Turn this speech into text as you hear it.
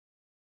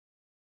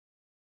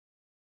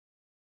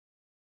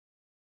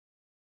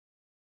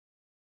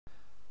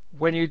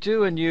When you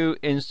do a new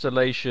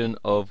installation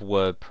of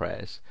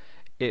WordPress,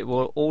 it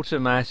will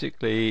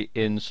automatically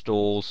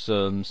install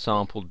some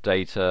sample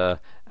data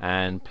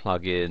and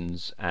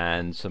plugins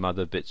and some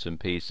other bits and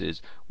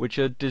pieces which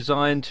are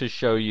designed to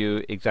show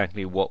you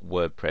exactly what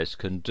WordPress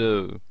can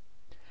do.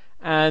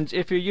 And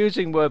if you're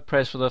using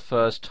WordPress for the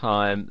first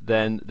time,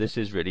 then this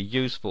is really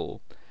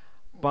useful.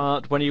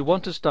 But when you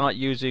want to start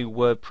using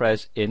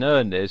WordPress in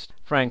earnest,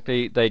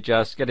 frankly, they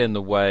just get in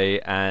the way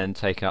and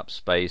take up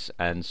space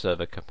and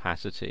server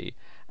capacity,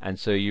 and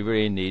so you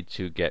really need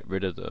to get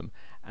rid of them.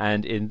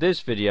 And in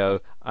this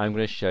video, I'm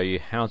going to show you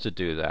how to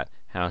do that,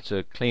 how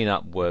to clean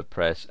up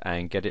WordPress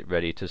and get it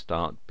ready to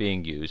start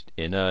being used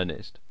in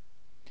earnest.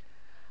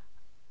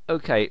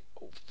 Okay,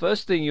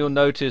 first thing you'll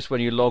notice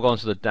when you log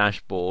onto the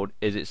dashboard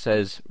is it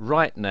says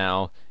right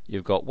now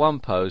you've got one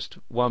post,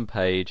 one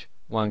page,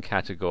 one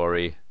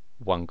category,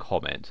 one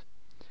comment.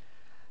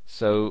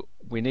 So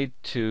we need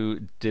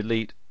to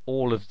delete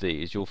all of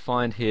these. You'll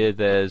find here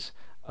there's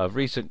a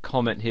recent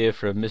comment here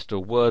from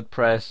Mr.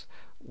 WordPress.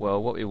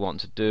 Well, what we want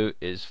to do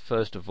is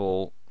first of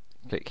all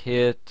click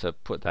here to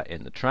put that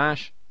in the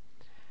trash,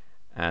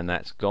 and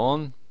that's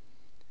gone.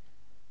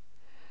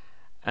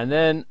 And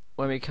then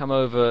when we come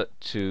over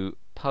to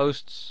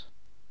posts,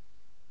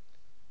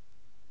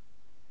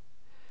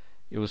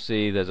 you'll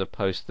see there's a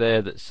post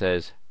there that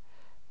says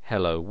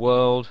hello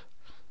world.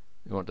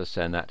 We want to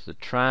send that to the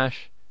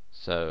trash,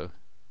 so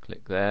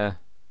click there,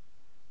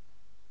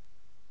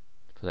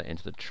 put that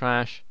into the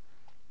trash,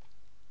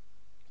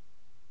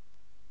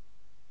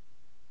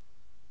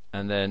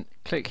 and then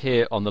click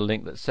here on the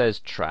link that says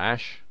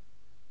trash,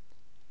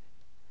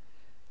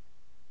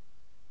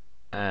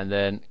 and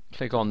then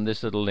click on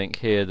this little link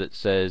here that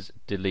says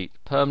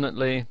delete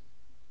permanently,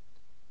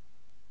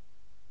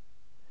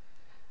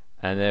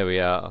 and there we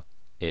are,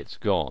 it's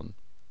gone.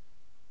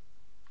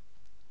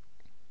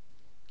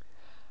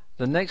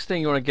 The next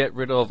thing you want to get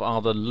rid of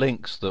are the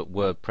links that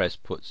WordPress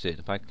puts in.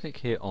 If I click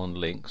here on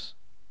links,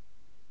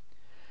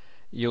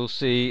 you'll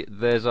see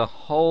there's a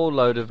whole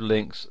load of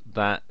links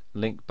that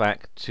link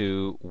back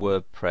to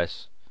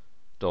WordPress.org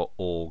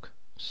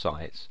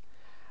sites,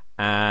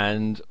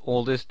 and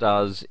all this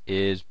does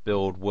is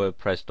build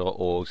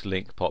WordPress.org's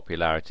link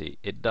popularity.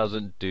 It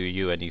doesn't do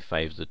you any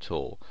favors at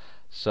all.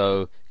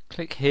 So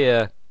click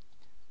here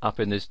up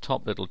in this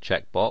top little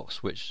checkbox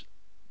which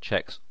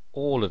checks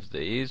all of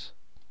these,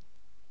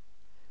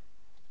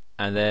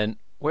 and then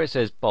where it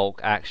says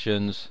bulk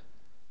actions,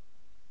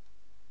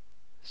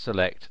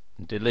 select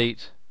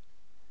delete,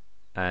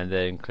 and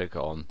then click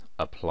on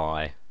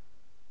apply,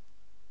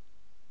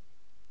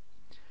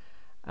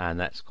 and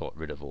that's got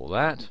rid of all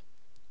that.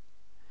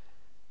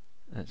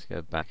 Let's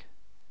go back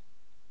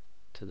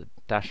to the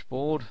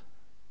dashboard,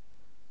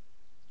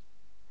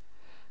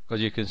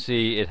 because you can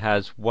see it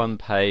has one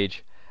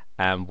page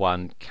and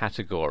one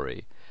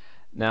category.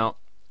 Now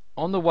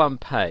on the one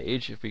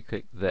page, if we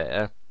click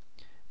there,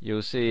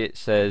 you'll see it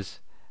says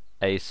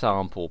a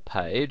sample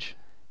page,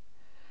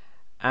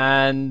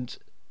 and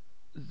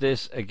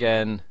this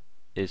again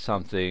is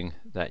something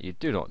that you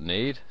do not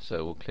need,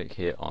 so we'll click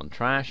here on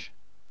trash,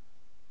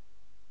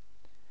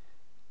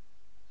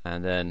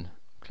 and then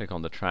click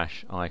on the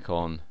trash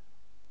icon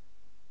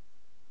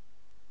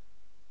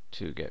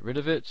to get rid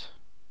of it.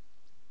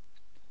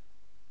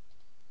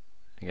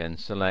 Again,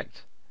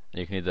 select, and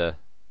you can either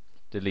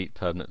delete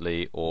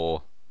permanently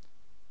or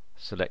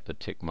select the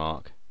tick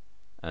mark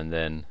and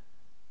then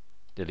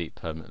delete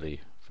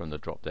permanently from the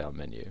drop down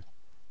menu,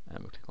 and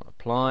we'll click on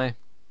apply,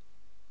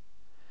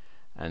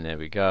 and there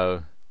we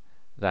go,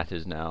 that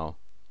is now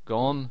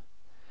gone.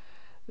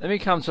 Then we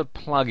come to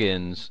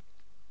plugins,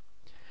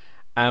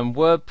 and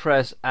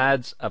WordPress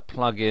adds a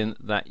plugin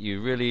that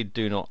you really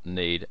do not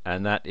need,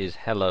 and that is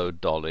Hello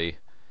Dolly.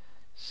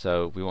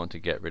 So we want to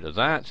get rid of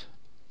that,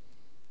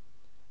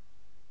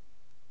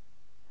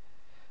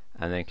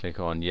 and then click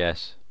on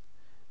yes,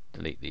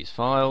 delete these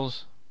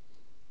files.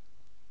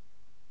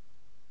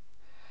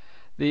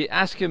 The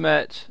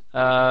Akismet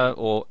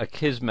or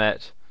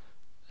Akismet,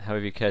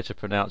 however you care to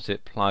pronounce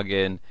it,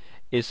 plugin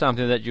is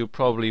something that you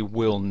probably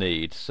will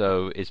need,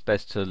 so it's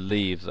best to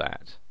leave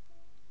that.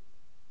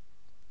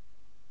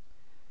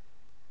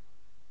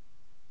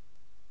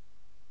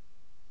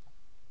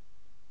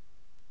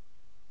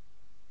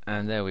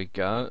 And there we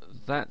go,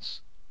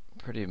 that's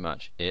pretty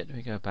much it.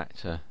 We go back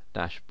to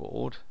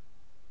dashboard.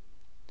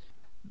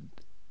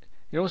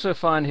 You also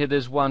find here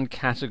there's one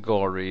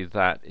category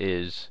that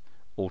is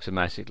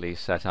automatically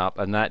set up,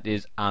 and that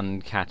is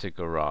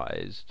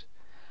uncategorized.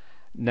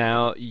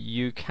 Now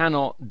you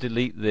cannot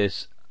delete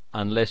this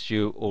unless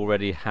you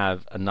already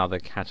have another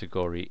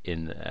category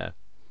in there.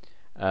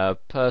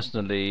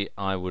 Personally,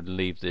 I would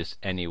leave this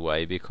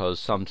anyway, because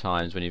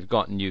sometimes when you've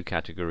got new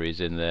categories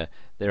in there,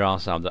 there are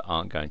some that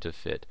aren't going to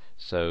fit,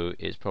 so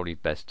it's probably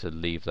best to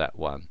leave that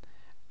one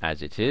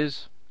as it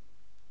is.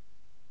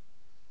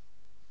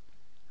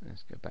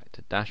 Let's go back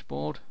to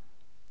dashboard,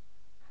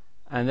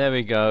 and there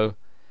we go.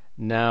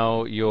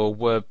 Now your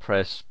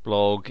WordPress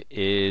blog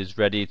is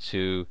ready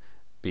to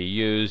be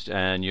used,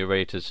 and you're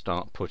ready to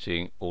start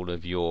putting all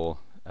of your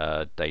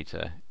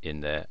data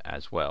in there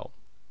as well.